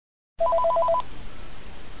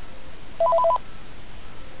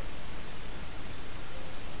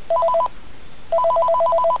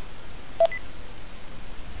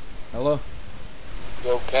Hello?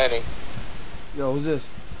 Yo, Kenny. Yo, who's this?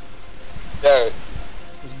 Derek.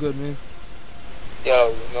 What's good, man? Yo,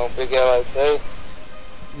 you know Big L.I.K.?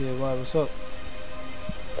 Yeah, why? What's up?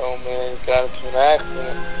 Yo, man, he got into an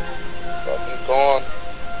accident. Fucking gone.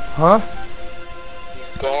 Huh?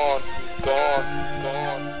 He's gone. He's gone. He's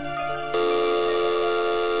gone.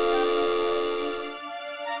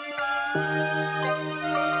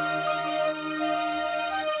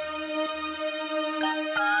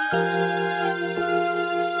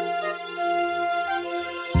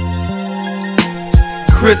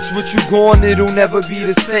 Chris, with you gone, it'll never be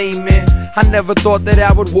the same, man. I never thought that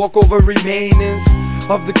I would walk over remainings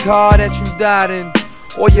of the car that you died in.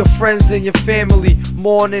 All your friends and your family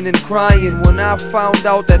mourning and crying. When I found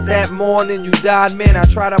out that morning you died, man, I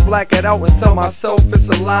try to black it out and tell myself it's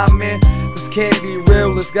a lie, man. This can't be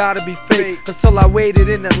real, it's gotta be fake. Until I waited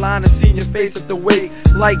in that line and seen your face at the wake.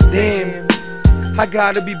 Like damn, I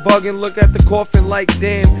gotta be bugging, look at the coffin like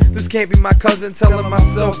damn, this can't be my cousin. Telling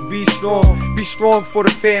myself be strong for the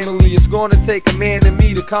family. It's gonna take a man and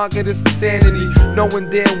me to conquer this insanity, knowing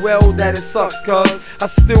damn well that it sucks, cuz I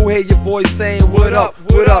still hear your voice saying what up,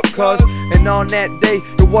 cuz. And on that day,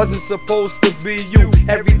 it wasn't supposed to be you.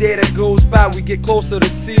 Every day that goes by, we get closer to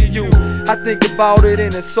see you. I think about it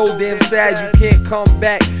and it's so damn sad. You can't come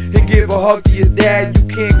back and give a hug to your dad. You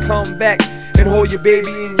can't come back and hold your baby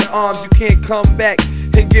in your arms. You can't come back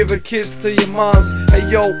and give a kiss to your moms. Hey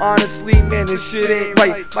yo, honestly man, this shit ain't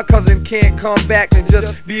right. My cousin can't come back and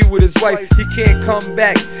just be with his wife. He can't come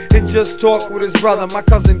back and just talk with his brother. My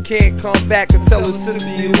cousin can't come back and tell his sister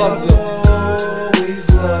he loved her. Always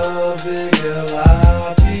love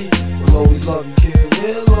L.I.P. We'll always love you, kid.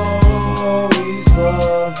 We'll always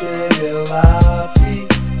love L.I.P.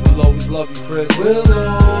 We'll always love you, Chris. We'll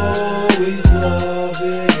always love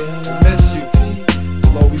L.I.P. Miss you.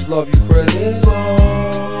 We'll always love you, Chris. We'll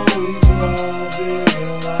always love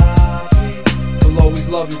L.I.P. We'll always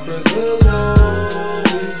love you, Chris. We'll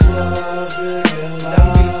always love L.I.P.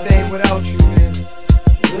 Never be the same without you, man.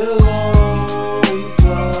 We'll always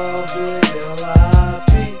love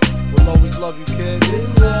L.I.P. We'll always love you, kid.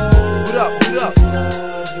 What up? What up?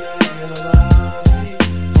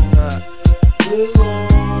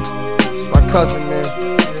 It's my cousin, man. I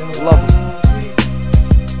love him.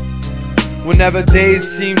 Whenever days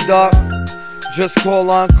seem dark, just call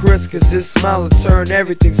on Chris, cause his smile will turn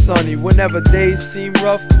everything sunny. Whenever days seem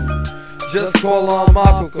rough, just call on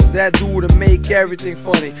Marco, cause that dude will make everything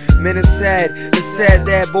funny. Man, it's sad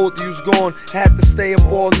that both of you's gone. Had to stay up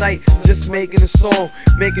all night, just making a song,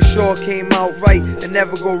 making sure it came out right and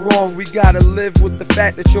never go wrong. We gotta live with the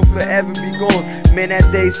fact that you'll forever be gone. Man, that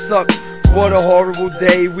day sucked. What a horrible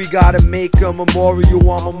day. We gotta make a memorial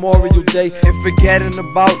on Memorial Day. And forgetting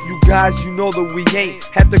about you guys, you know that we ain't.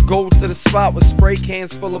 Had to go to the spot with spray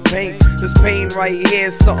cans full of paint. This pain right here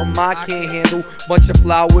is something I can't handle. Bunch of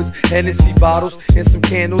flowers, Hennessy bottles, and some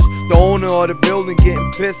candles. The owner of the building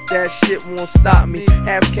getting pissed, that shit won't stop me.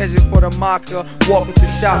 Ask Kesha for the marker, walk with the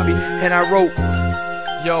shoppy. And I wrote,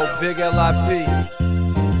 yo, Big L.I.P.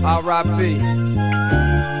 R.I.P.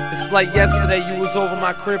 It's like yesterday you was over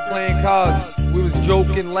my crib playing cards. We was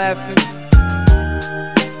joking, laughing.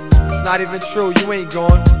 It's not even true, you ain't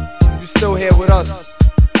gone. You still here with us.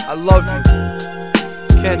 I love you,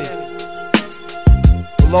 Kenny.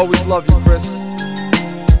 We'll always love you, Chris.